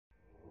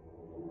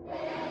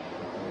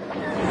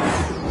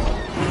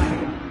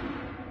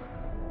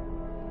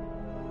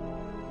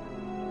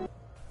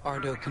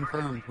Ardo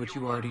confirmed what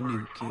you already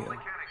knew, Keo.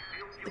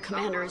 The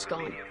commander is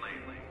gone.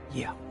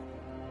 Yeah.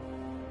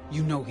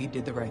 You know he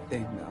did the right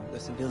thing, though. The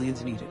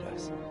civilians needed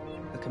us.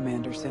 The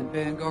commander sent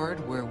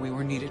Vanguard where we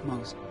were needed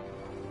most.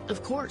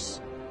 Of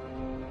course.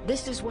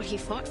 This is what he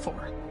fought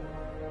for.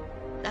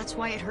 That's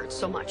why it hurts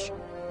so much.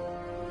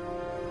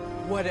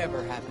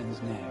 Whatever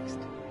happens next,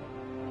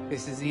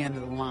 this is the end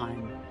of the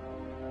line.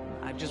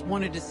 I just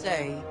wanted to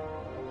say,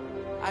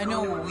 I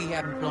know we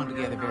haven't flown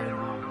together very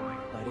long,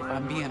 but if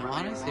I'm being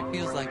honest, it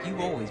feels like you've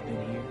always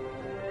been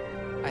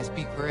here. I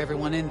speak for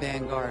everyone in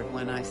Vanguard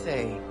when I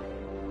say,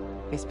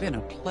 it's been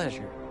a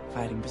pleasure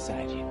fighting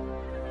beside you.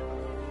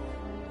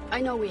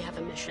 I know we have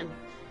a mission,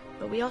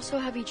 but we also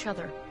have each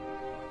other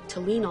to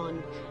lean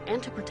on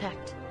and to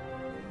protect.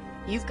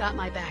 You've got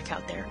my back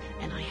out there,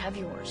 and I have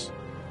yours,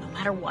 no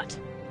matter what.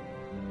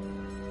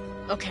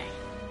 Okay,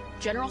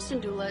 General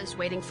Syndulla is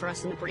waiting for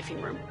us in the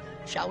briefing room.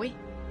 Shall we?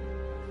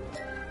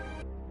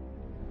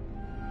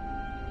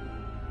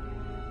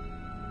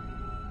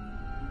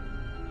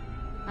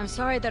 I'm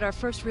sorry that our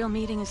first real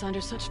meeting is under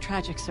such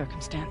tragic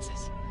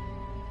circumstances.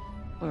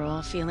 We're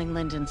all feeling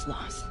Lyndon's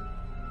loss.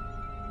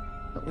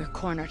 But we're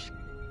cornered.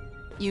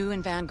 You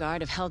and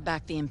Vanguard have held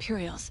back the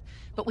Imperials,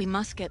 but we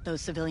must get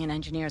those civilian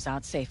engineers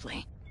out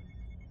safely.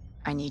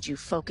 I need you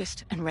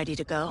focused and ready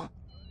to go.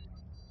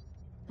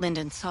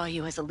 Lyndon saw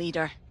you as a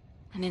leader,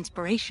 an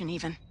inspiration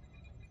even.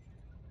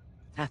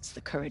 That's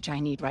the courage I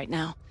need right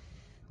now.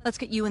 Let's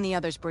get you and the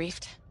others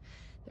briefed.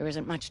 There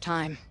isn't much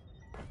time.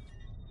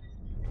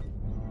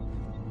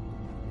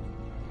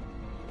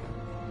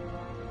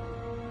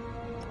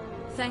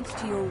 Thanks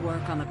to your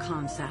work on the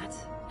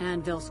comsats,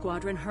 Anvil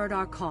Squadron heard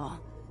our call,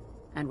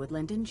 and with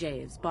Lyndon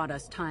Javes bought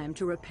us time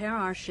to repair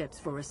our ships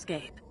for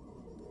escape.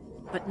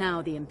 But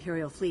now the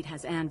Imperial fleet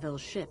has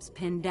Anvil's ships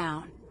pinned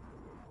down.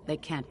 They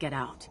can't get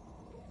out.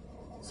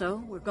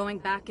 So we're going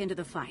back into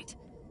the fight,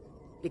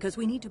 because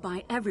we need to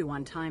buy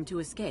everyone time to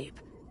escape.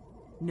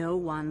 No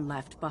one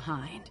left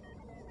behind.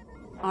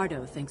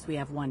 Ardo thinks we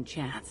have one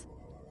chance.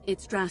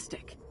 It's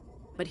drastic,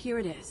 but here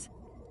it is.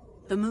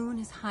 The moon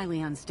is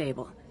highly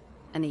unstable,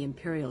 and the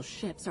Imperial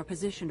ships are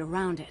positioned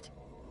around it.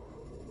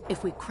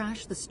 If we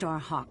crash the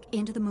Starhawk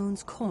into the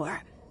moon's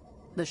core,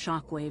 the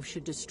shockwave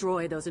should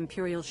destroy those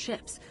Imperial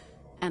ships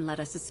and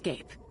let us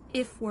escape,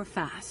 if we're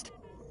fast.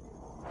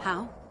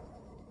 How?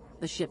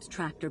 The ship's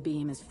tractor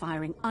beam is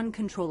firing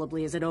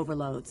uncontrollably as it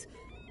overloads.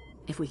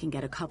 If we can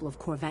get a couple of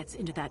corvettes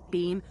into that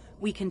beam,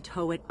 we can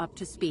tow it up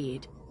to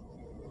speed.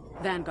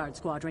 Vanguard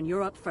Squadron,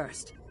 you're up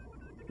first.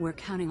 We're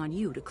counting on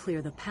you to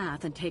clear the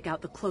path and take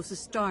out the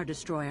closest Star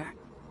Destroyer.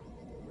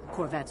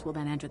 Corvettes will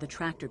then enter the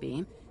tractor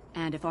beam,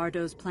 and if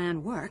Ardo's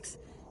plan works,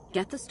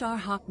 get the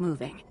Starhawk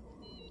moving.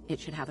 It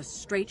should have a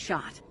straight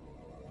shot.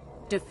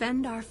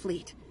 Defend our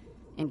fleet,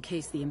 in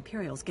case the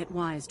Imperials get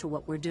wise to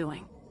what we're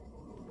doing.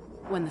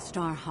 When the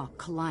Starhawk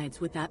collides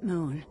with that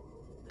moon,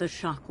 the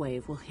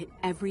shockwave will hit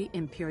every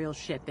Imperial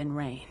ship in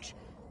range.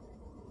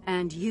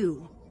 And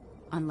you,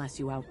 unless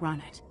you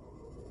outrun it.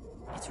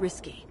 It's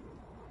risky,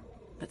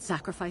 but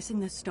sacrificing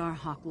the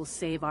Starhawk will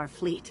save our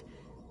fleet,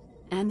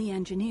 and the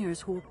engineers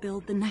who will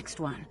build the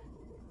next one,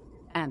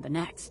 and the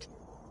next.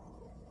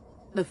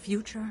 The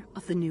future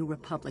of the New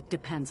Republic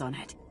depends on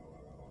it.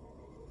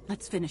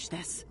 Let's finish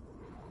this.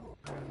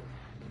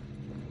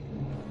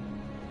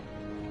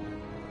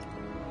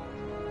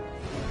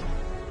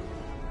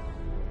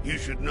 You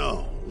should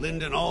know,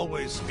 Lyndon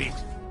always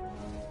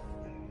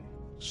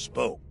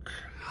spoke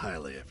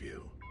highly of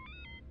you.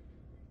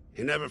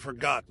 He never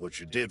forgot what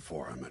you did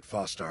for him at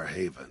Fostar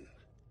Haven.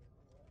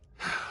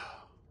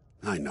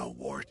 I know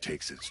war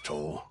takes its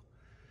toll.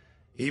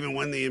 Even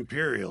when the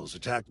Imperials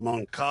attacked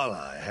Mon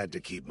Cala, I had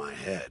to keep my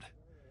head.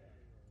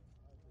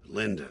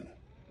 Lyndon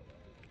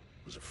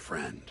was a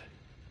friend.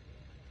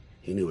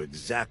 He knew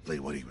exactly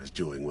what he was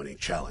doing when he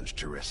challenged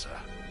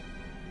Teresa.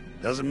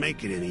 Doesn't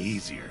make it any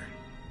easier.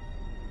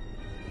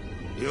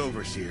 The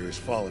Overseer has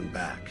fallen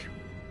back,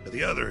 but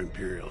the other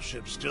Imperial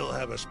ships still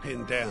have us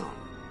pinned down.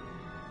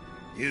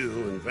 You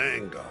and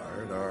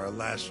Vanguard are our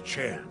last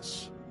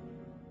chance.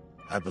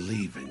 I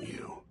believe in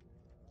you.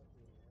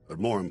 But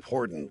more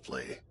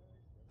importantly,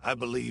 I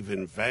believe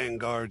in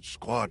Vanguard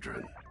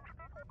Squadron.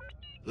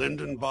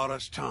 Lyndon bought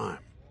us time.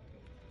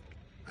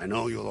 I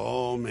know you'll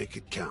all make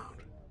it count.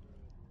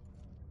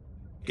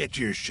 Get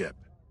to your ship.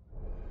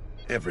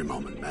 Every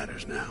moment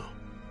matters now.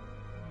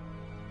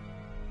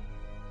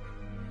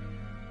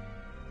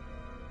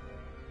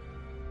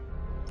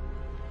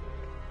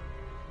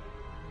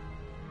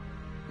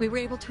 We were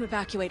able to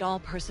evacuate all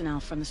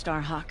personnel from the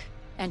Starhawk.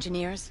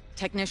 Engineers,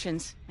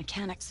 technicians,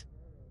 mechanics.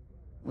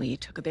 We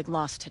took a big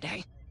loss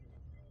today.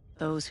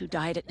 Those who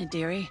died at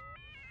Nadiri.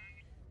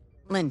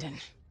 Lyndon.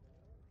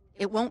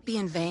 It won't be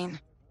in vain.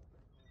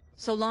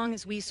 So long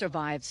as we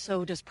survive,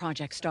 so does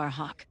Project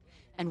Starhawk.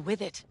 And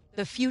with it,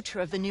 the future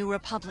of the New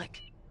Republic.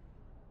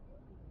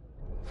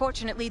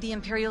 Fortunately, the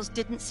Imperials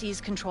didn't seize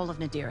control of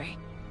Nadiri.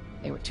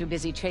 They were too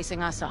busy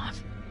chasing us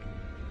off.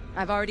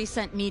 I've already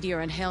sent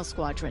Meteor and Hail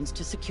squadrons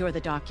to secure the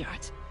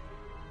dockyards.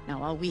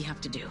 Now all we have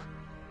to do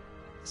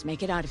is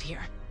make it out of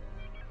here.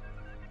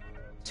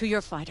 To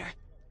your fighter.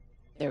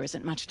 There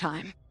isn't much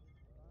time.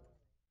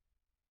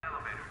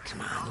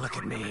 Come on, look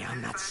at me.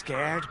 I'm not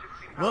scared.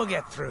 We'll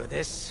get through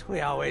this.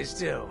 We always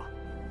do.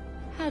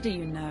 How do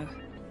you know?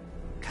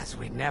 'Cause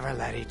we never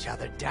let each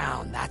other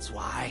down, that's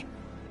why.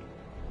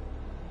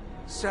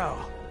 So,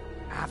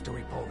 after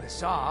we pull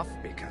this off,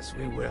 because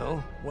we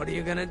will, what are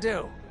you gonna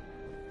do?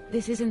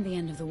 This isn't the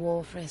end of the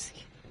war, Frisk.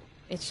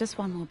 It's just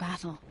one more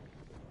battle.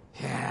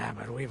 Yeah,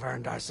 but we've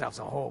earned ourselves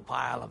a whole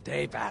pile of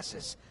day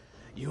passes.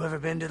 You ever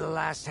been to the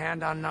last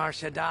hand on Nar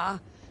Shaddaa?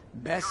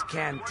 Best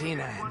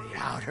cantina in the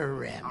Outer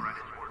Rim.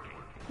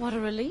 What a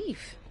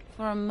relief.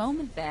 For a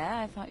moment there,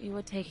 I thought you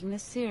were taking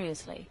this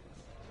seriously.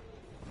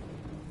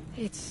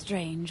 It's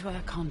strange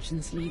where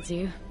conscience leads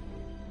you.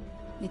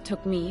 It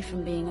took me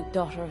from being a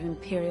daughter of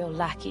Imperial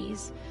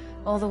lackeys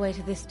all the way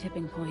to this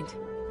tipping point.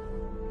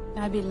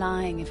 I'd be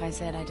lying if I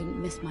said I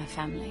didn't miss my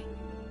family.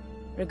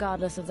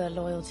 Regardless of their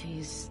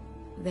loyalties,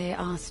 they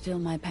are still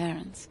my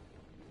parents.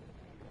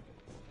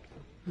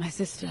 My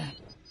sister.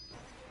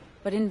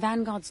 But in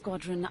Vanguard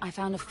Squadron, I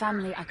found a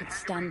family I could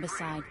stand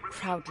beside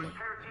proudly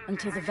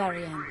until the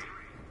very end.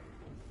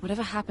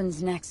 Whatever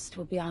happens next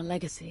will be our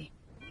legacy.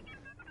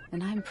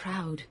 And I'm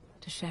proud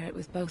to share it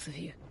with both of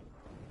you.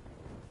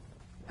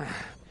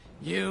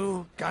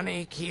 You,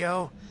 Gunny,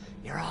 Kyo,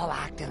 you're all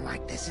acting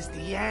like this is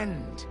the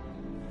end.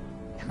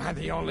 Am I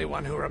the only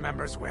one who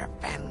remembers we're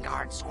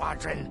Vanguard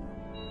Squadron?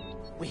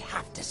 We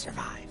have to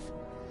survive.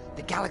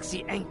 The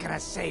galaxy ain't gonna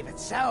save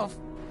itself.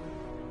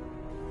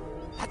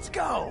 Let's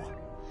go!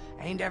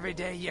 Ain't every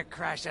day you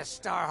crash a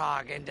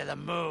Starhawk into the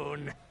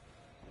moon.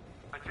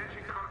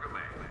 Attention cargo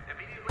bay.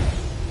 Immediately.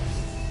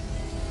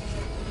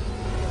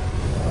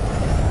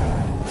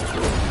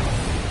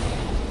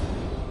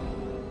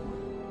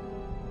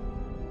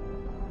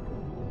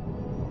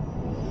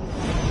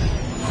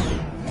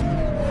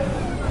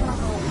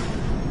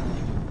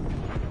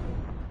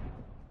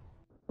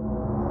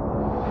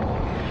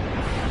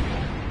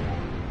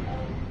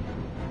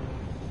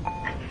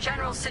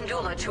 General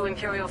Syndulla to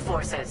Imperial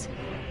forces.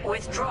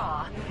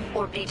 Withdraw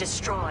or be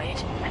destroyed.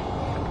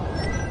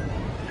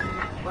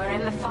 We're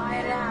in the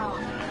fire now.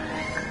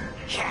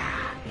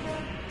 Yeah.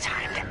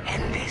 Time to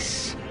end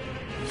this.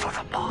 For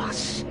the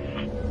boss.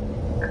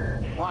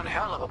 One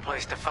hell of a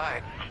place to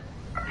fight.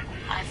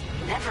 I've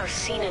never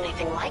seen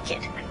anything like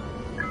it.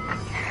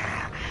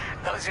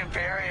 Those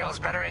Imperials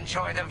better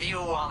enjoy the view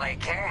while they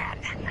can.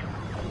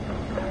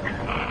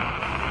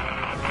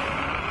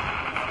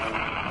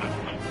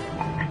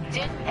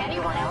 Did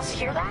anyone else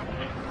hear that?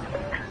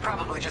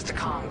 Probably just a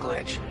comm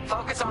glitch.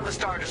 Focus on the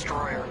Star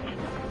Destroyer.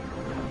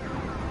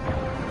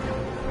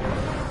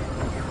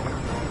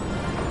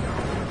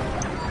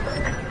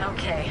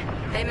 Okay,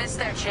 they missed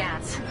their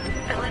chance.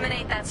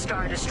 Eliminate that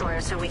Star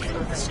Destroyer so we can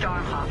move the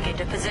Starhawk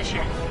into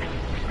position.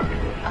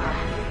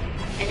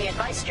 Any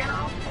advice,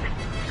 General?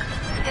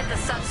 Hit the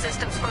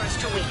subsystems first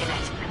to weaken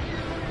it.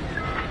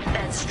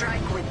 Then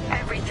strike with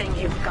everything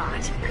you've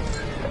got.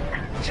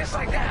 Just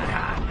like that,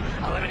 huh?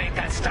 Eliminate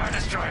that Star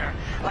Destroyer,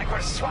 like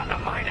we're swatting a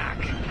Minoc.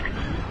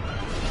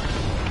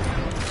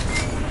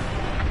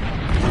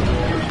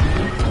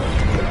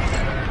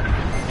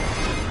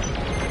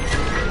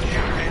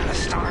 Man, the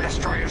Star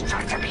Destroyer's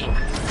tied to me.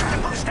 Try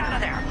to boost out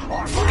of there,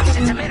 or blast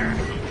its emitter.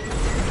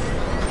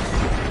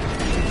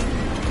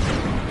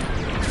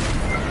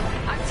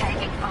 I'm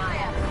taking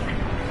fire.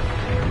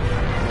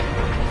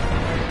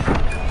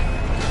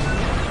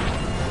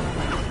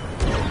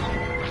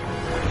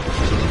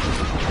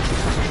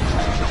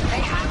 They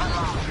have a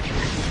lock.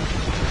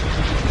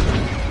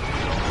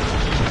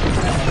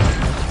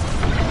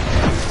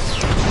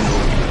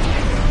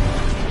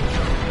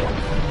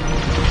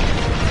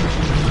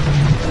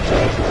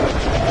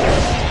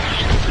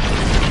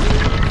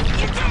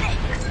 You did it!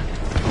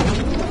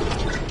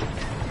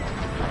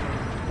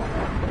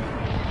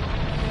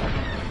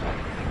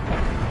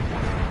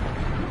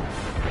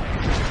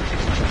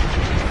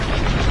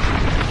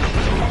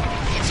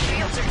 Its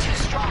shields are too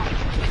strong.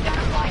 We've got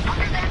to fly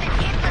under them and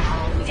hit the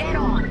hull dead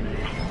on.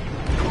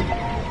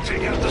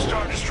 Take out the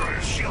Star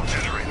Destroyer's shield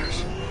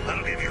generators.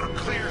 That'll give you a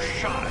clear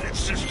shot at its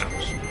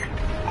systems.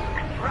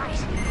 Right.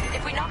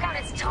 If we knock out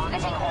its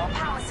targeting or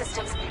power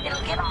systems,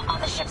 it'll give our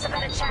other ships a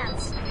better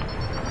chance.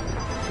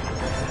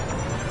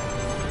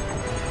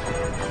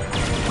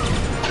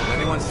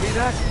 Anyone see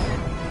that?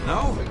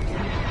 No?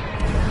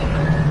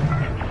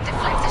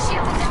 Deflect the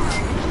shield down.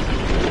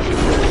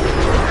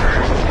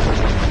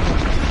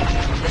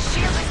 The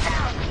shield is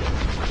down.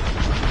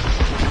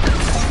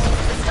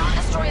 The Star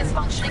Destroyer is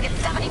functioning at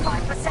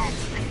 75%.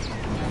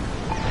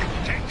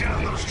 Take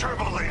down those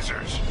turbo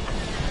lasers.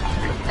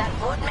 That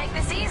would make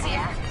this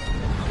easier.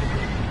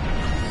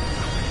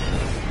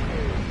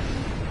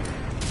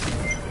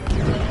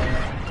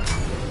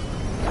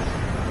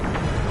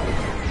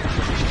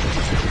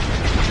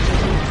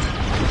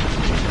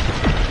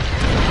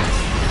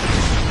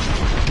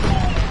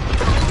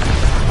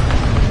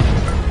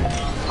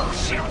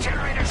 Those shield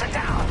generators are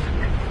down.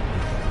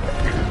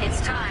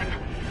 It's time.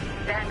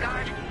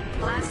 Vanguard,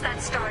 blast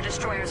that Star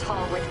Destroyer's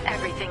hull with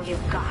everything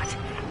you've got.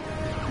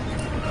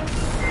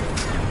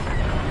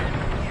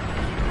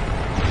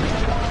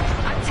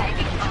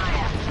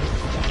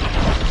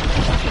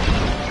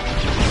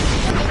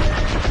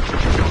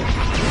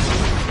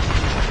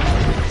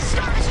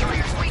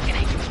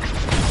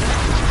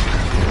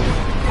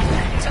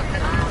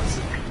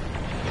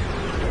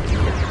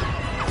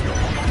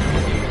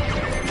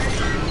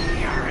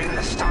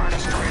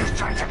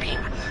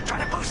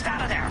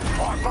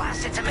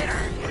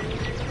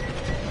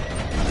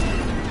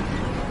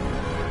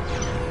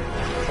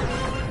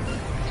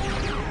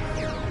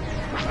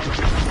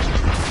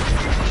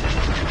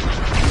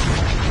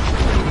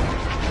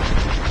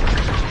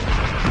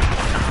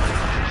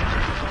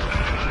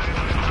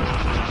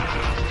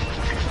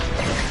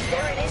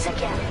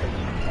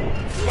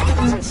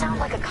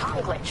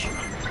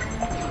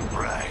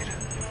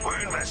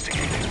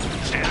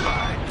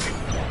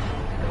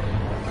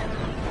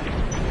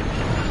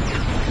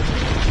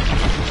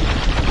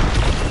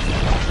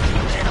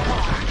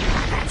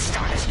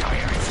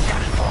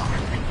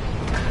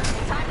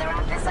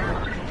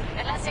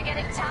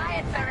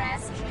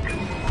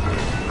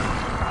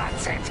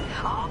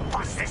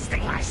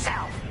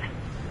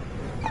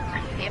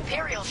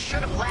 Imperials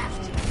should have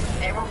left.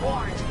 They were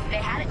warned. They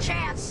had a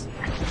chance.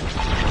 Well,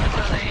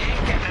 they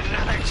ain't getting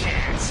another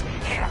chance.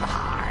 Hit 'em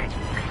hard.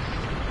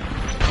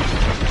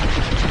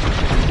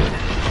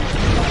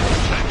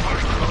 That part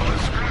of the hull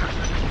is scrapped.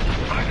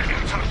 Find a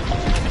new tunnel.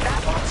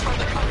 That one's from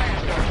the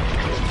commander.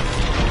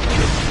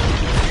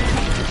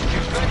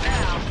 You're good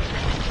now.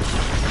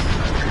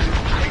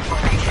 I'm in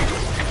formation.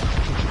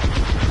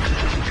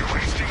 You're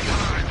wasting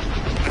time.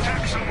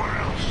 Attack somewhere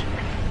else.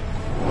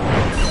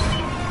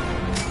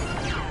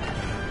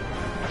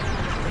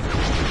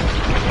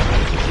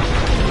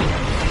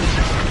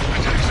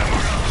 Attack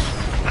somewhere else.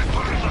 That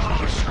part of the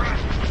hull is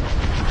scrapped.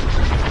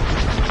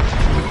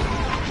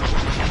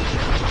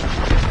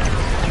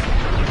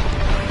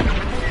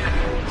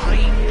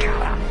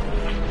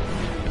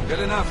 Good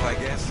enough, I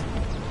guess.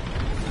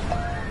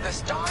 The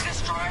Star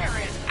Destroyer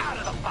is out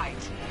of the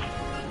fight.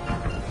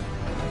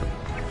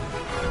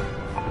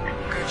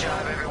 Good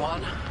job,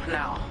 everyone.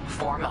 Now,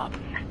 form up.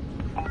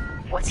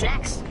 What's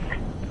next?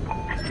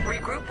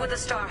 Regroup with the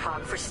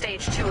Starhawk for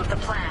stage 2 of the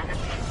plan.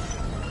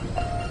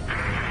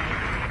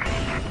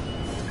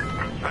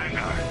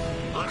 Vanguard,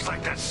 looks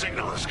like that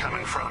signal is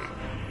coming from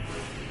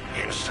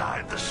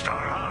inside the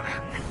Starhawk.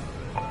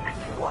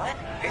 What?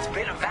 It's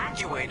been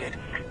evacuated.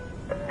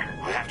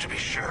 We have to be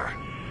sure.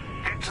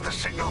 Get to the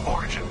signal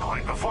origin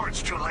point before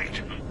it's too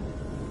late.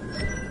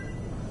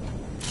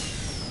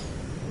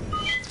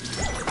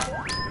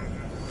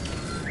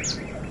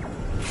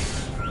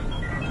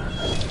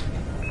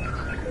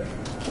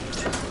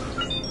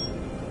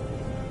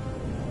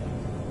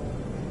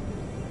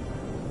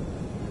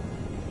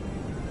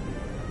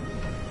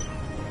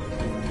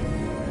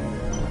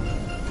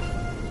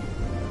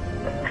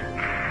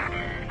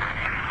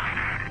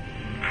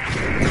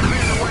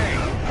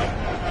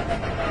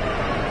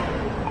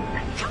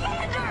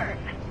 Commander!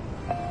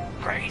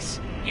 Grace,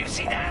 you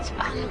see that?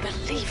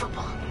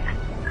 Unbelievable.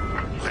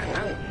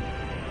 Lyndon?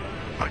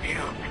 But you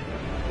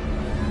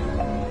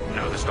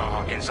know the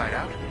Starhawk inside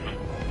out?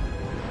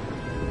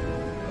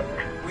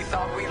 We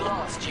thought we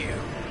lost you.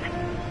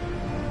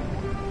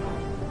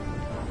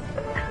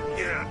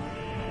 Yeah.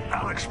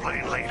 I'll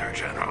explain later,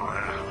 General.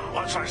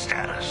 What's our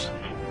status?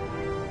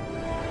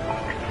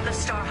 The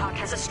Starhawk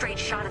has a straight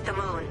shot at the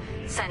moon,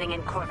 sending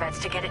in corvettes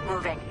to get it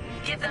moving.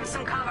 Give them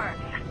some cover.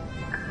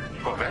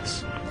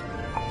 Corvettes?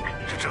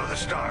 To tow the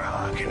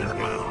Starhawk into the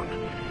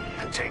moon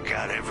and take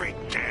out every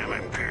damn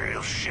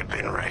Imperial ship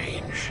in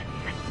range.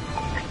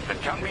 Then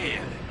count me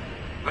in.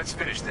 Let's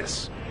finish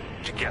this.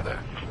 Together.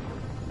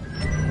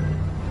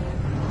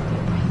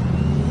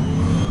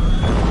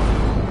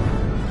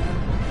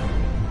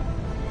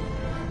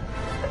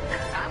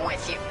 I'm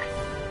with you.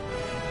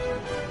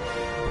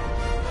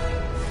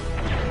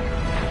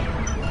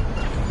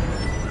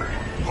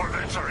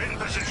 Corvettes are in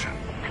position.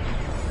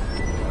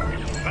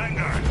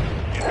 Vanguard,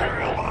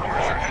 Imperial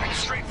bombers are heading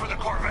straight for the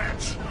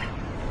Corvettes.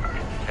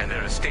 And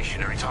they're a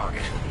stationary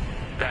target.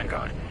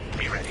 Vanguard,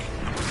 be ready.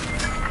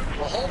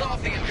 We'll hold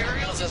off the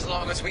Imperials as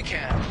long as we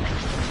can.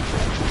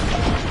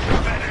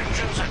 Corvette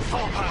engines at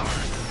full power.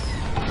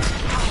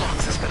 How long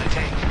is this gonna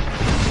take?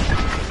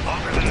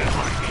 Longer than it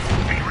like.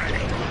 Be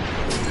ready.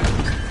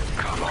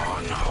 Come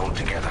on, hold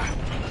together.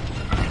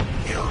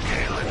 You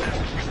okay,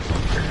 Lyndon?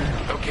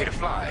 Okay to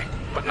fly,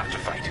 but not to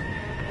fight.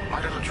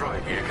 My little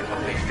droid here can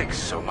only fix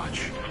so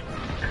much.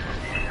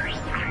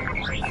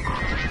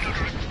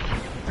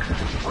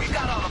 We've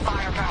got all the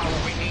firepower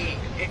we need.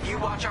 If you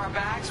watch our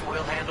backs,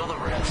 we'll handle the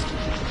rest.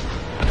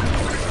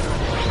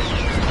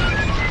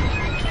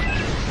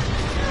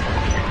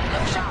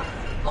 Look sharp.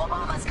 More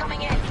bombers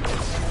coming in.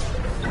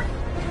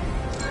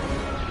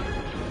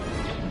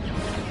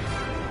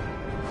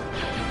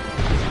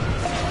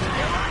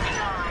 They're locking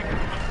on.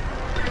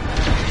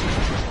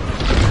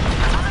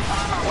 Another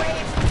bomber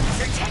wave.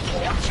 They're taking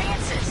no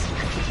chances.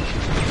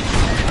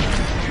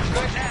 You're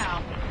good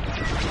now.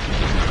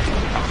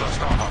 How's the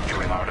Starhawk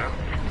doing, Ardo?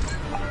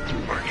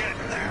 We're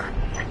getting there.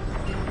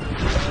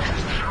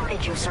 How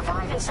did you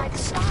survive inside the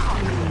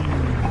Starhawk?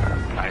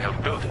 I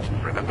helped build it,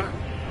 remember?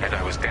 And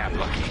I was damn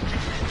lucky. The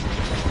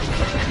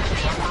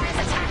Empire's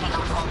attacking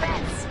on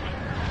Corvettes.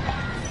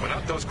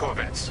 Without those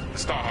Corvettes, the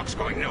Starhawk's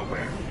going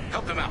nowhere.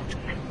 Help them out.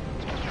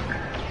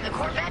 The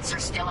Corvettes are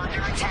still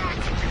under attack.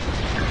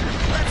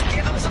 Let's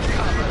give them some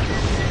cover.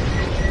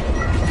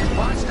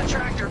 Watch the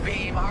tractor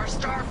beam. Our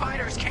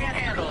starfighters can't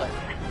handle it.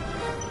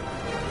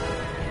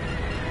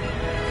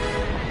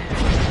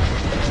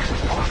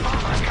 More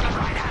bombers coming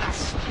right at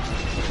us.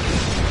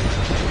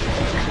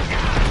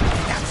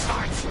 That's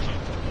smart.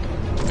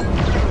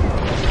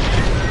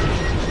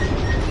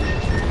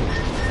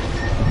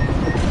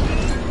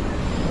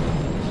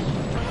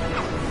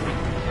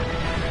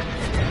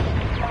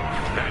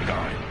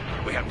 Vanguard,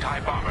 we have TIE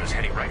bombers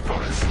heading right for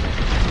us.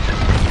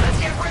 Let's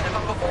get rid of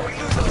them before we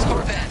lose those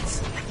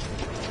Corvettes.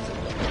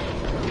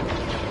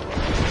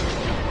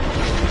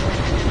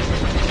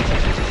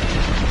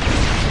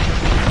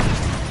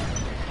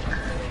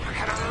 We're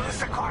gonna lose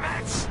the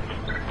Corvettes.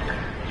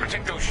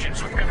 Protect those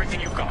ships with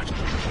everything you've got.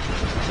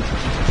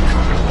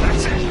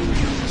 That's it.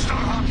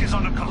 Starhawk is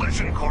on a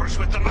collision course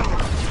with the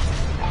moon.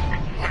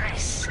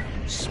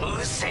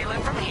 Smooth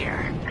sailing from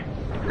here.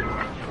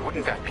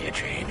 Wouldn't that be a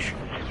change?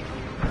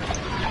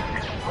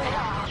 Where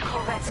are our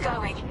corvettes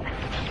going?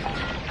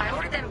 I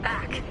ordered them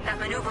back. That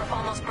maneuver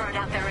almost burned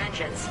out their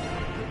engines.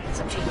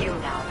 It's up to you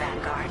now,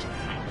 Vanguard.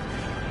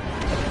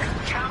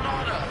 Count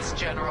on us,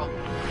 General.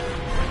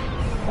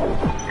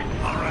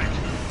 All right.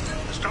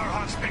 The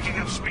Starhawk's picking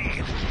up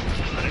speed,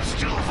 but it's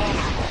still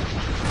vulnerable.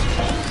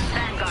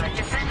 Vanguard,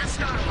 defend the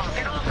Starhawk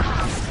at all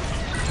costs.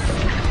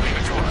 Leave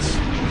it to us.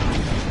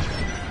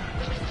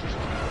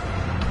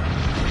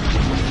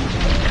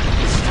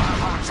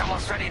 Starhawk's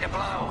almost ready to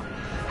blow.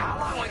 How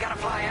long we gotta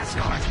fly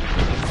escort?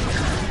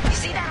 You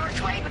see that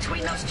archway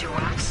between those two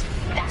rocks?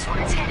 That's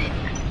where it's headed.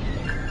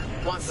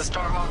 Once the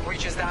Starhawk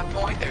reaches that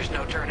point, there's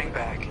no turning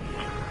back.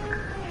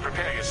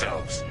 Prepare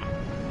yourselves.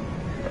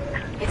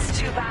 It's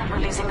too bad we're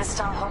losing the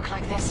Starhawk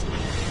like this.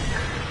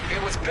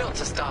 It was built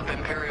to stop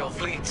Imperial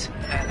fleets,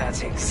 and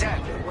that's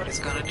exactly what it's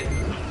gonna do.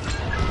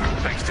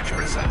 Thanks to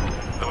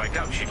 Ⅶ, though I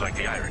doubt she'd like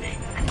the irony.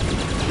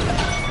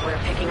 We're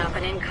picking up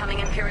an incoming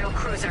Imperial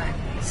cruiser.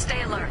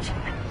 Stay alert.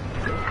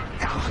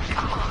 Oh,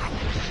 come on.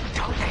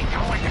 Don't they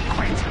know when to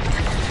quit?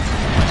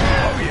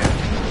 Oh, yeah.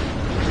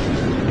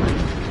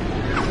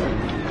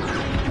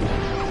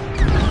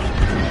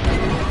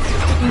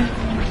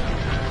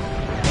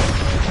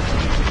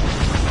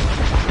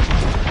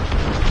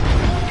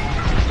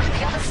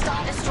 The other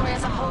Star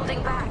Destroyers are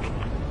holding back.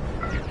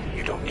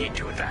 You don't need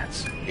to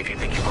advance if you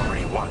think you've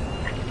already won.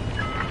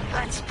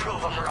 Let's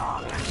prove them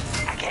wrong.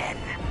 Again.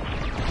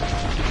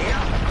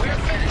 Yeah, we're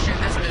finishing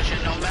this mission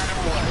no matter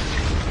what.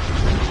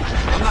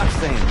 I'm not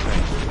saying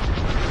thanks.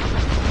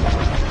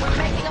 We're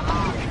making a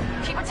mark.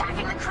 Keep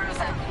attacking the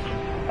cruiser.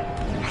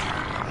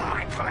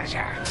 My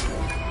pleasure.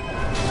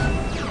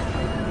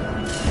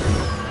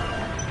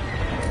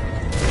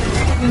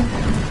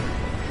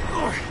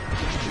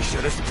 We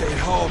should have stayed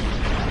home.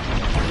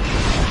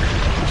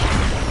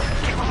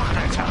 Keep them on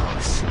their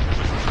toes.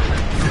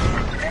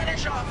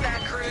 Finish off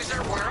that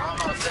cruiser, we're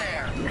almost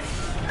there.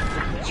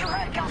 You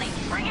heard Gunny.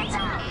 Bring it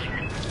down.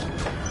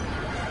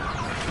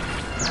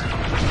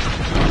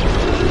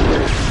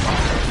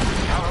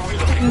 How are we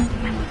looking?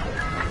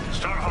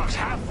 Starhawk's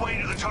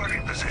halfway to the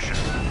target position.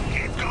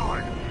 Keep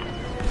going.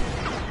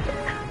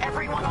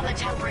 Everyone on the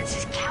Temperance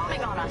is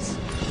counting on us.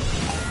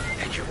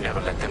 And you've never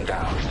let them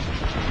down.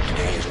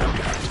 Today is no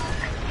different.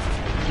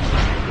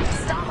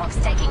 Starhawk's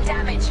taking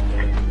damage.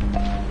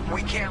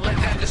 We can't let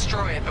them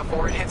destroy it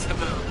before it hits the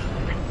moon.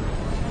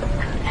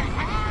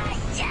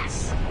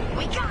 Yes!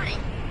 We got it!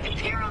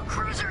 Imperial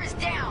cruiser is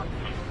down.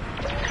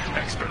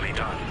 Expertly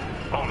done.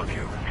 All of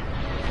you.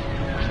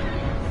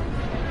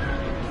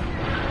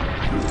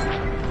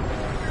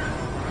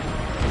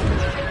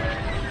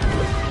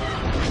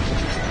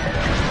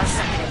 A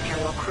second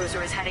Imperial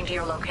cruiser is heading to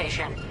your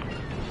location.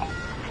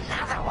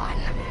 Another one.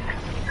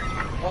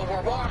 Well,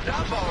 we're warmed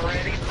up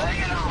already. Bring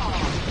it on!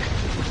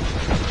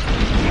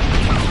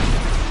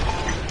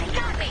 They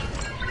got me!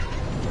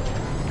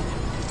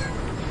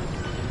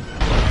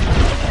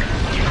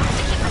 You have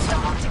to keep the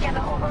Starhawk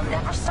together or we'll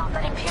never stop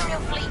that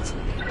Imperial fleet.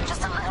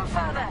 Just a little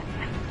further.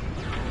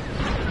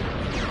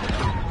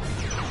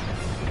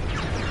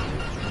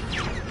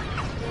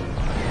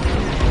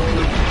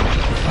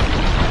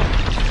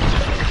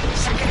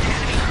 Second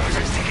enemy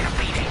cruiser's taking a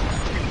beating.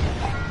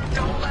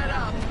 Don't let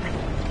up!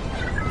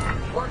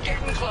 We're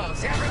getting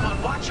close.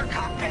 Everyone watch your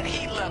cockpit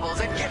heat levels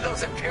and give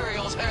those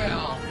Imperials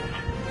hell.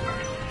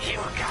 You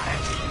got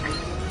it.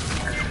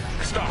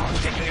 The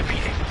Starhawk's taking a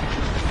beating.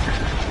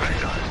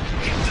 Hang on.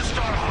 Keep the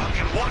Starhawk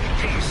in one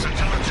piece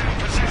until it's in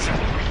position.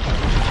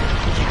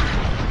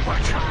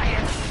 We're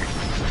trying.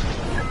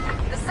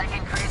 The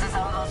second cruiser's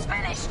almost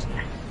finished.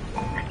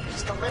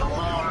 Just a little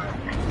more.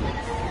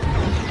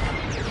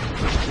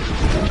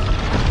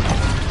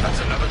 That's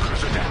another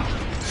cruiser down.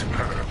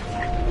 Superb.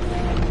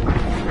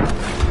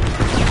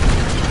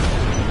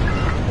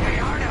 Hey,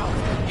 Arno,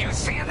 you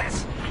seeing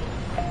this?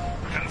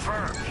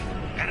 Confirmed.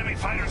 Enemy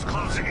fighters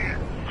closing in.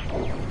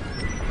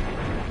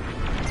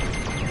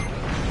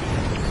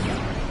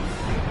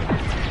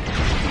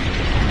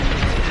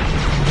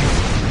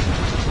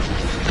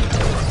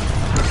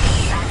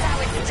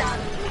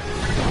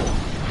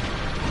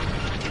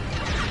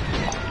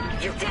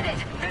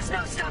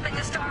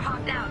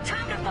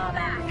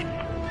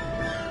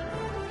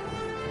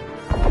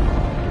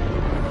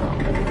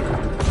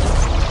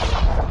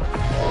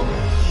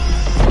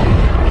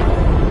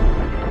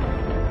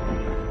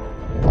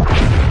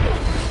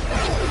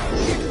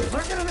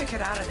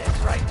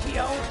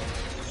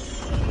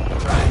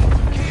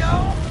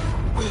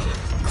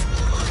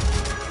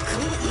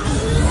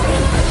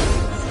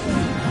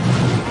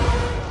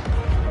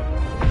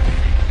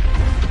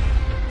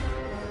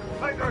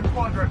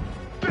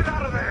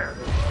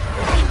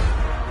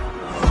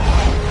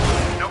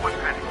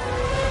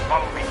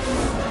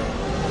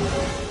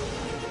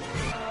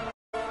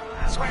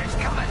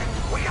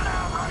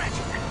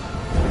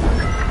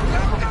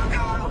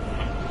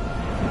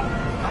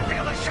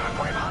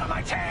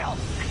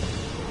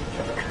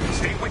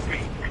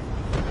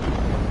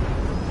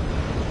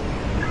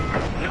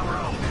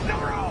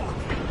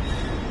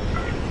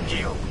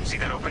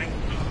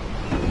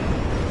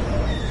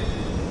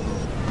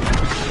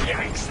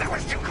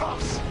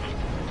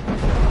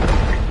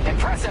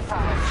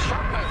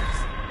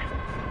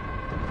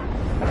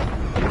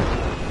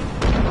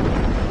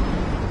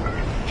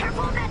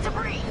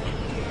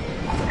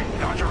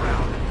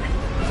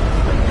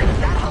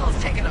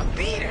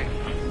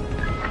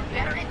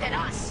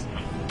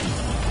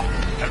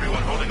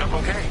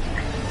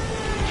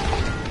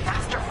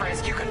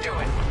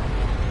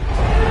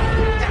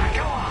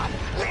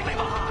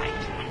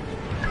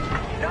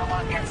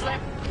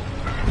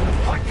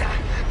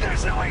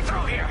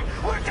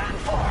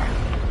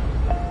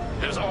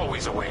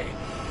 ways away.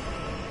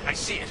 I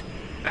see it.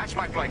 That's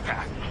my flight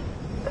path.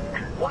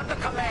 What the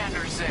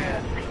commander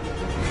said.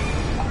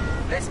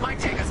 This might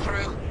take us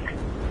through.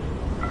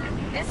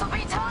 This'll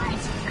be tight.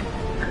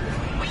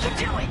 We can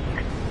do it.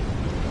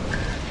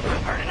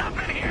 Burning up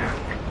in here.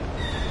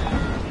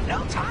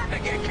 No time to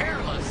get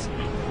careless.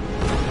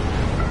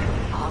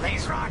 All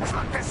these rocks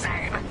look the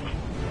same.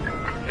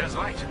 There's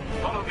light.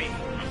 Follow me.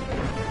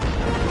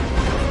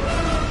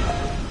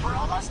 We're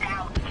almost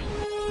out.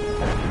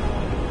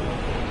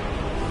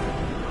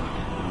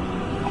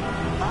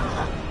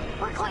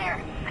 We're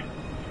clear.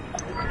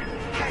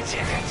 I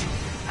did it.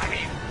 I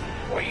mean,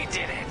 we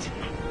did it.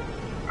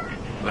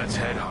 Let's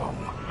head home.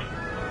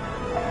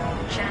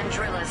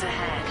 Chandrilla's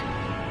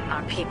ahead.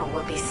 Our people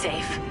will be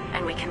safe,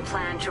 and we can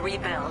plan to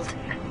rebuild.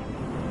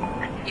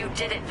 You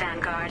did it,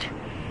 Vanguard.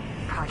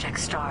 Project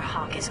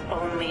Starhawk is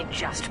only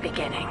just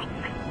beginning.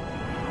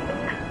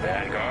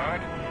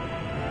 Vanguard.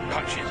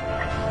 Punch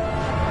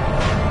it.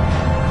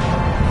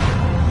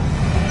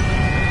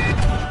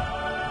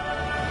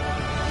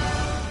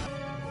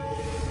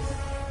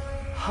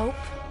 Hope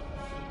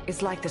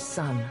is like the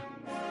sun.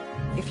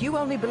 If you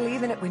only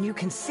believe in it when you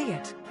can see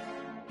it,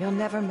 you'll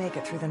never make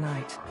it through the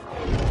night.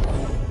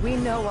 We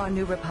know our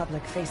new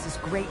republic faces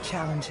great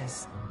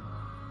challenges.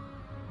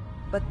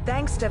 But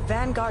thanks to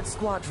Vanguard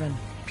Squadron,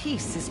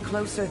 peace is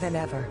closer than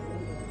ever.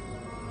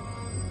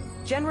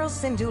 General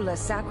Syndulla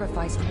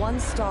sacrificed one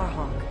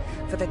Starhawk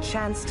for the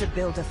chance to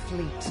build a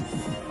fleet.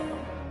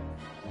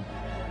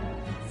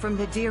 From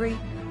Nadiri,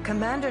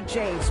 Commander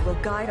Javes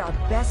will guide our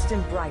best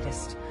and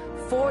brightest,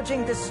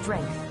 forging the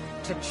strength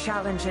to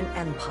challenge an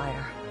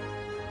empire.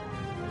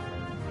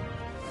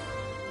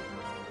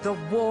 The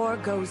war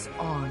goes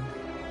on,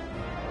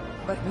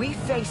 but we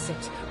face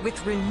it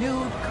with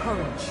renewed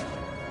courage.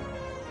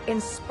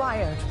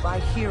 Inspired by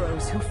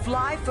heroes who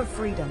fly for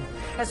freedom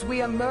as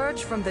we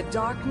emerge from the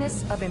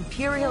darkness of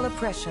Imperial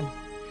oppression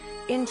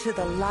into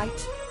the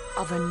light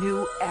of a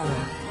new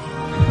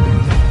era.